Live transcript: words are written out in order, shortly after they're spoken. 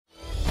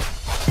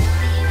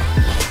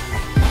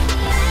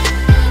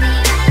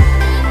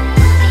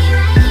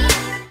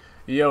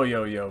Yo,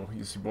 yo, yo,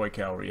 it's your boy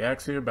Cal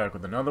Reacts here, back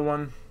with another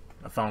one.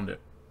 I found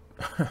it.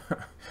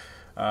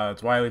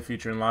 It's Wiley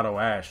featuring Lotto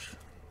Ash.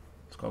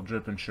 It's called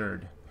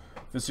INSURED.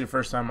 If this is your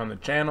first time on the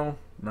channel,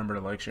 remember to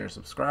like, share, and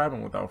subscribe,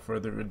 and without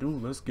further ado,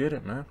 let's get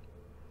it, man.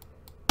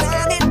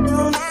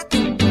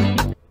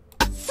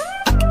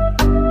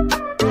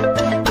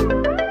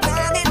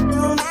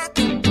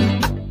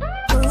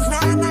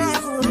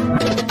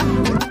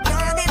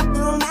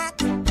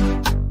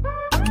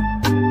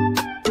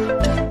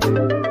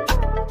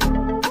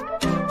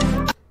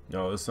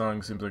 Yo, this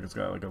song seems like it's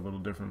got like a little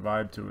different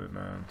vibe to it,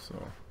 man. So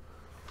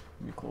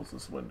let me close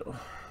this window.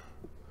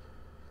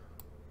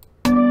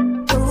 She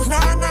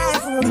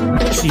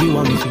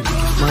want me to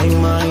lose my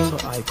mind,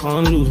 but I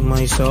can't lose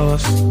my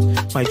sauce.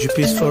 My drip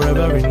is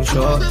forever in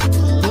short.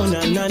 Oh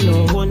na na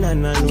no, oh na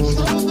na no,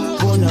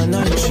 oh na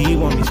na. She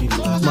want me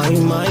to lose my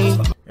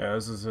mind. Yeah,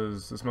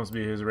 this must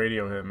be his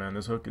radio hit, man.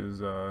 This hook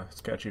is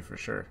it's catchy for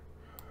sure.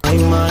 My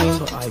mind,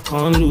 but I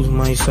can't lose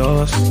my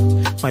sauce.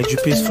 My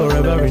drip is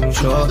forever in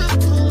short.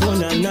 Oh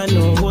na na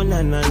no, oh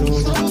na na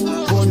no,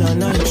 oh na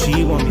na.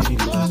 She want me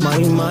to lose my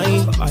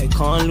mind, but I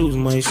can't lose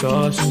my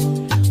sauce.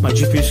 My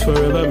drip is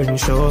forever in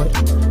short.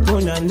 Oh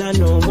na na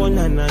no, oh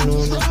na na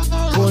no,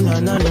 oh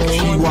na na no.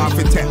 She want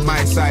to take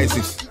my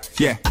sizes.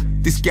 Yeah,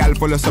 this gal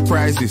full of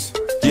surprises.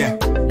 Yeah,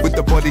 with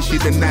the body she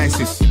the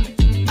nicest.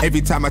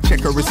 Every time I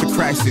check her it's a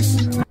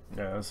crisis.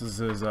 Yeah, this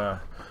is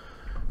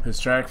his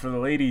track for the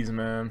ladies,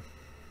 man.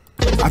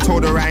 I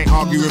told her I ain't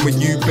arguing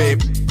with you,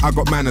 babe. I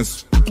got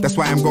manners. That's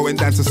why I'm going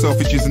down to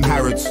Selfridges and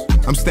Harrods.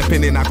 I'm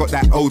stepping in, I got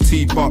that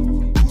OT bop.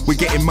 We're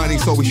getting money,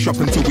 so we shop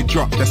until we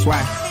drop. That's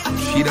why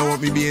she don't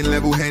want me being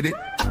level-headed.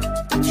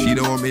 She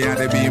don't want me out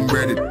there being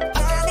breaded.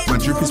 My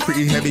drip is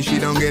pretty heavy, she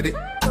don't get it.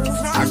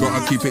 I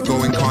gotta keep it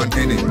going, can't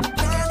end it.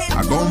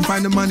 I go and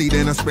find the money,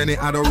 then I spend it.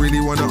 I don't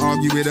really wanna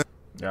argue with her.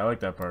 Yeah, I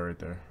like that part right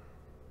there.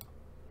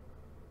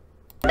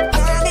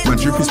 My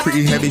drip is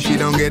pretty heavy, she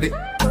don't get it.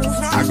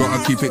 I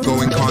gotta keep it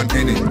going, can't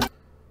end it.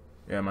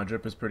 Yeah, my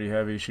drip is pretty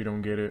heavy, she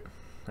don't get it.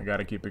 I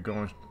gotta keep it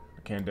going,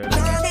 I can't dead it.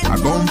 I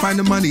go and find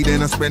the money,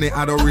 then I spend it.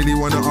 I don't really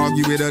wanna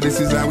argue with her, this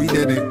is how we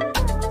did it.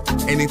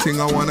 Anything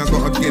I want, I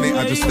gotta get it.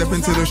 I just step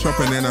into the shop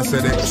and then I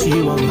said it.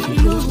 She want me to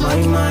lose my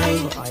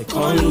mind, but I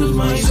can't lose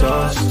my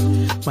sauce.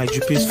 My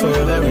drip is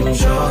forever in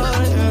short.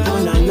 Oh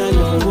na na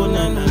no, oh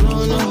na na no,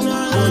 oh na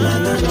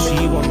na.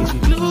 She want me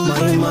to lose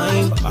my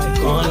mind, but I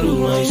can't lose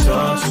my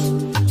sauce.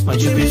 My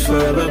drip is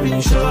forever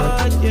in short.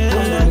 Oh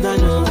na na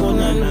no, oh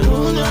na na no,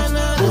 oh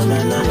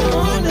na na no,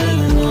 oh na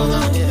na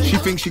no. She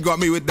thinks she got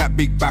me with that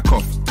big back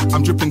off.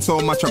 I'm dripping so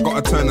much I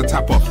gotta turn the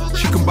tap off.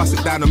 She can bust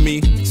it down on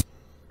me.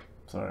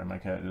 Sorry, my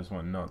cat just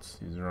went nuts.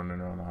 He's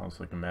running around the house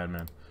like a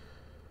madman.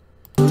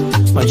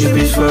 My drip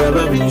is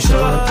forever in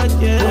short. Oh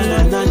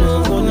na na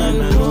no, oh na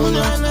na no, oh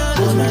na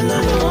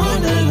na no, oh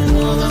na na no.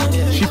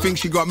 She thinks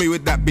she got me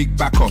with that big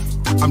back off.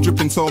 I'm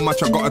dripping so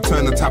much I gotta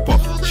turn the tap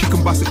off. She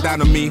can bust it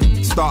down on me,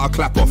 start a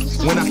clap off.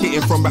 When I hit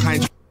it from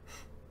behind,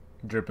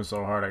 Dripping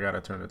so hard I gotta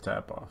turn the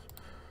tap off.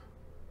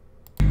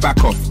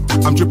 back off.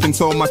 I'm dripping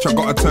so much I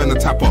gotta turn the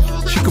tap off.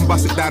 She can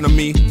bust it down on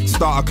me,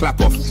 start a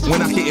clap off.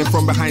 When I hit it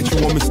from behind, she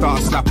want me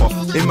start a slap off.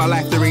 In my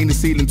life there ain't a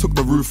ceiling, took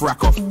the roof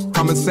rack off.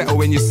 Come and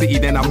settle in your city,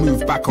 then I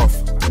move back off.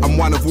 I'm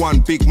one of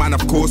one, big man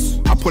of course.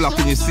 I pull up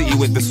in your city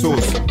with the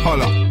sauce.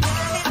 Holla.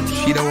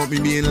 She don't want me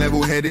being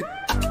level-headed.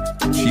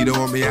 She don't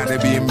want me out there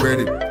being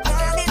breaded.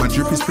 My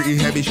drip is pretty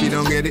heavy, she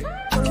don't get it.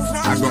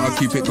 I gotta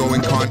keep it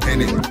going, can't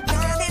end it.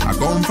 I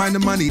go and find the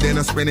money, then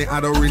I spend it. I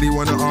don't really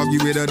wanna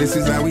argue with her, this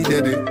is how we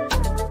did it.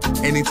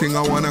 Anything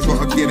I want, I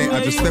gotta get it.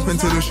 I just step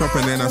into the shop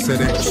and then I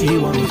said it. She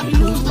want me to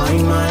lose my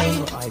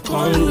mind, but I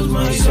can't lose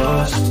my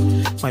sauce.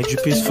 My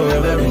drip is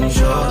forever in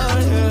short.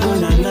 Oh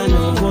na na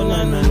no, oh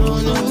na na no,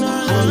 oh na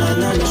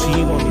na.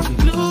 She want me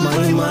to lose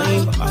my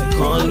mind, but I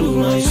can't lose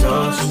my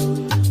sauce.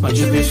 My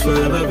drip is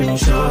forever in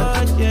short.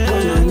 Oh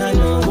na na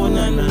no, oh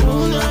na na no,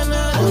 oh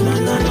na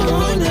na no,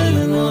 oh na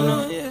na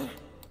no.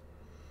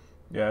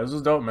 Yeah, this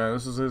is dope, man.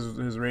 This is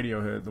his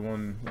radio hit, the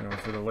one, you know,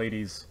 for the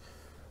ladies.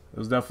 It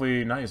was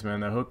definitely nice,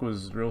 man. That hook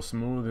was real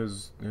smooth.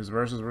 His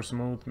verses were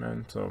smooth,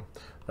 man. So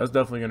that's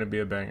definitely gonna be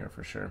a banger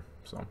for sure.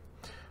 So,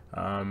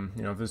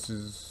 you know, if this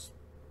is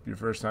your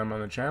first time on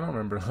the channel,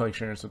 remember to like,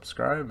 share, and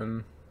subscribe,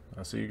 and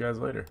I'll see you guys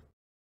later.